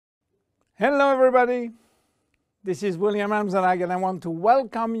Hello everybody, this is William Amzalag and I want to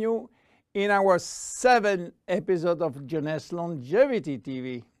welcome you in our 7th episode of Jeunesse Longevity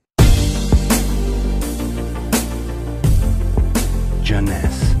TV.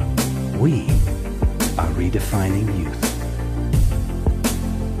 Jeunesse, we are redefining youth.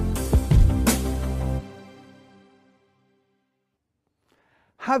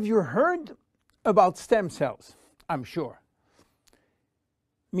 Have you heard about stem cells? I'm sure.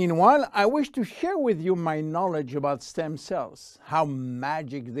 Meanwhile, I wish to share with you my knowledge about stem cells, how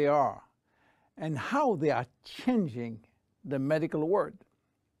magic they are, and how they are changing the medical world.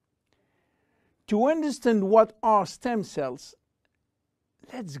 To understand what are stem cells,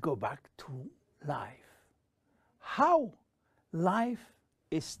 let's go back to life. How life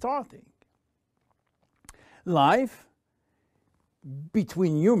is starting. Life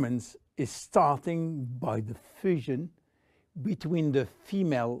between humans is starting by the fusion between the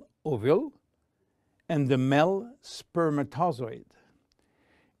female ovule and the male spermatozoid.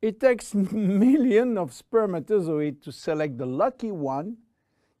 It takes millions of spermatozoids to select the lucky one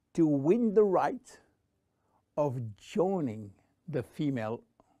to win the right of joining the female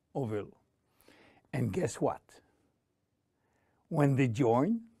ovule. And guess what? When they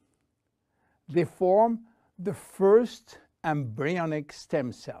join, they form the first embryonic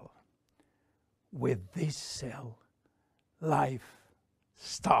stem cell. With this cell, life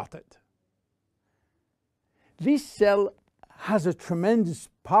started. This cell has a tremendous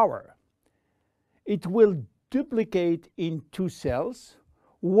power. It will duplicate in 2 cells,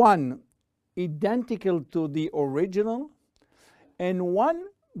 one identical to the original, and one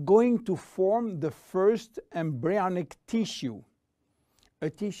going to form the first embryonic tissue. A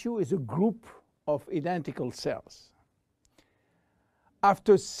tissue is a group of identical cells.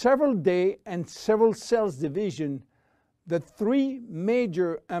 After several days and several cells division, the 3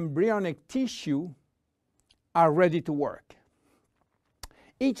 major embryonic tissue are ready to work.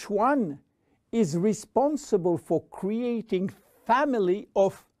 Each one is responsible for creating family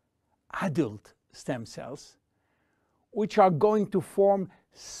of adult stem cells, which are going to form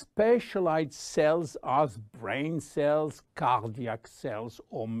specialized cells as brain cells, cardiac cells,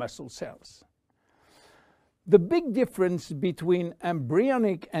 or muscle cells. The big difference between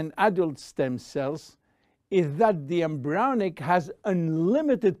embryonic and adult stem cells is that the embryonic has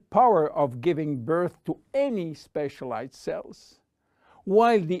unlimited power of giving birth to any specialized cells,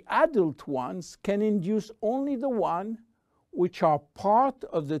 while the adult ones can induce only the one which are part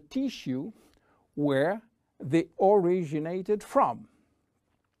of the tissue where they originated from.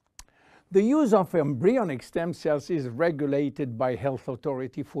 The use of embryonic stem cells is regulated by health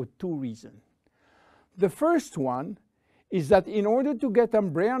authority for 2 reasons. The first one is that in order to get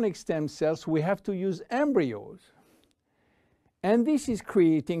embryonic stem cells, we have to use embryos. And this is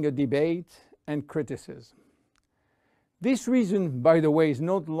creating a debate and criticism. This reason, by the way, is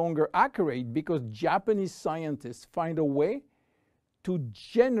no longer accurate because Japanese scientists find a way to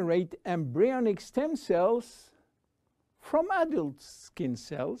generate embryonic stem cells from adult skin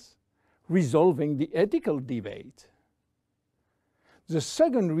cells, resolving the ethical debate. The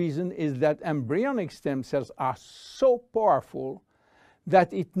second reason is that embryonic stem cells are so powerful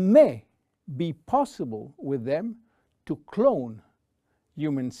that it may be possible with them to clone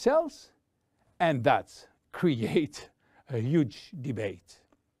human cells, and that's create a huge debate.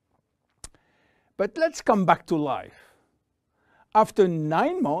 But let's come back to life. After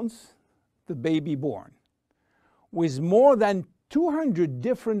 9 months, the baby born, with more than 200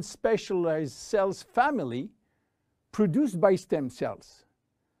 different specialized cells family produced by stem cells.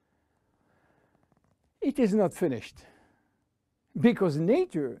 It is not finished, because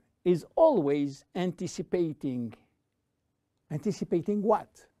nature is always anticipating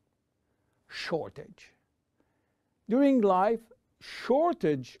what? Shortage. During life,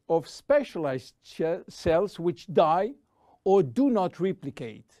 shortage of specialized cells which die or do not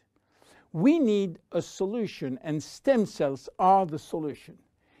replicate. We need a solution, and stem cells are the solution.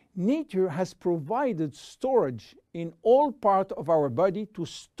 Nature has provided storage in all parts of our body to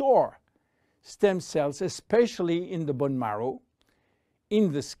store stem cells, especially in the bone marrow,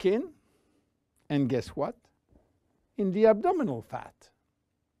 in the skin, and guess what? In the abdominal fat.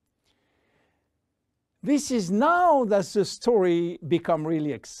 This is now that the story becomes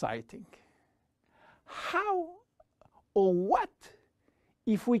really exciting. How or what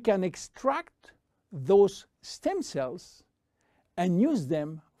if we can extract those stem cells and use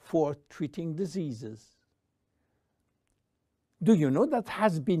them for treating diseases? Do you know that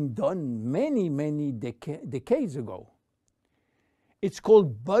has been done many decades ago? It's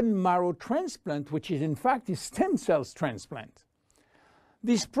called bone marrow transplant, which is in fact a stem cells transplant.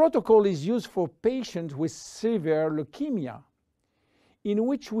 This protocol is used for patients with severe leukemia, in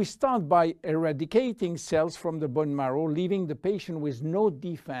which we start by eradicating cells from the bone marrow, leaving the patient with no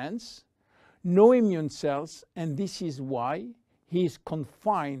defense, no immune cells, and this is why he is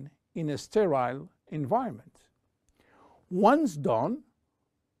confined in a sterile environment. Once done,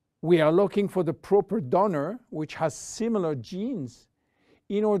 we are looking for the proper donor which has similar genes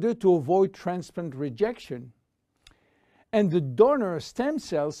in order to avoid transplant rejection. And the donor stem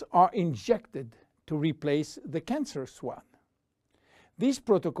cells are injected to replace the cancerous one. This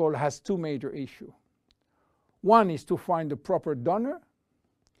protocol has two major issues. One is to find the proper donor,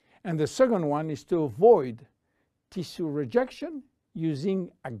 and the second one is to avoid tissue rejection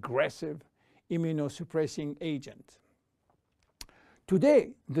using aggressive immunosuppressing agent.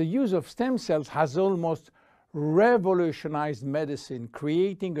 Today, the use of stem cells has almost revolutionized medicine,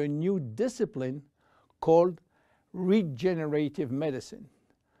 creating a new discipline called regenerative medicine.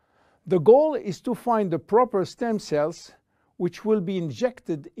 The goal is to find the proper stem cells which will be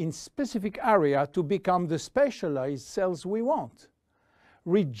injected in specific area to become the specialized cells we want.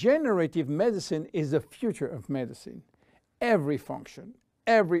 Regenerative medicine is the future of medicine. Every function,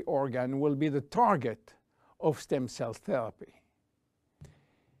 every organ will be the target of stem cell therapy.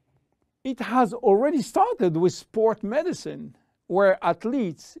 It has already started with sport medicine, where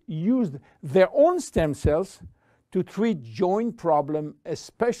athletes used their own stem cells to treat joint problems,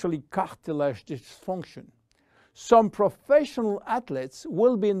 especially cartilage dysfunction. Some professional athletes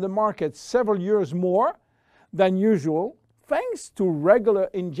will be in the market several years more than usual, thanks to regular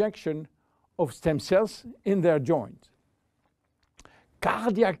injection of stem cells in their joint.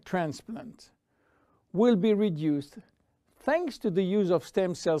 Cardiac transplant will be reduced thanks to the use of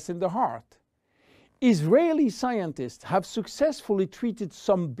stem cells in the heart. Israeli scientists have successfully treated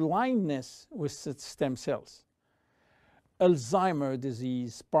some blindness with such stem cells. Alzheimer's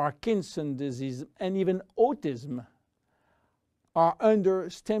disease, Parkinson's disease, and even autism are under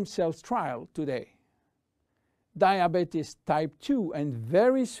stem cells trial today. Diabetes type 2 and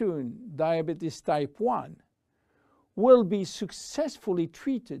very soon diabetes type 1 will be successfully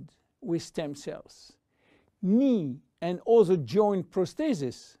treated with stem cells. Knee and other joint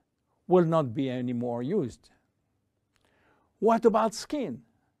prosthesis will not be anymore used. What about skin?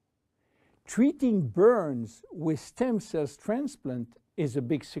 Treating burns with stem cells transplant is a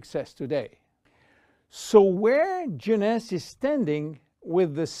big success today. So where Jeunesse is standing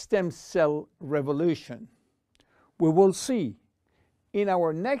with the stem cell revolution? We will see in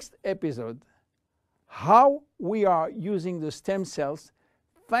our next episode how we are using the stem cells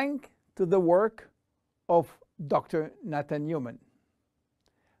thanks to the work of Dr. Nathan Newman.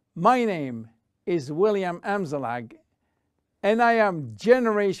 My name is William Amzalag, and I am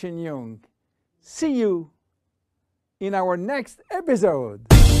Generation Young. See you in our next episode.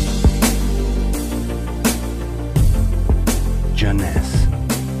 Jeunesse.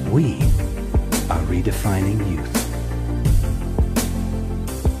 We are redefining youth.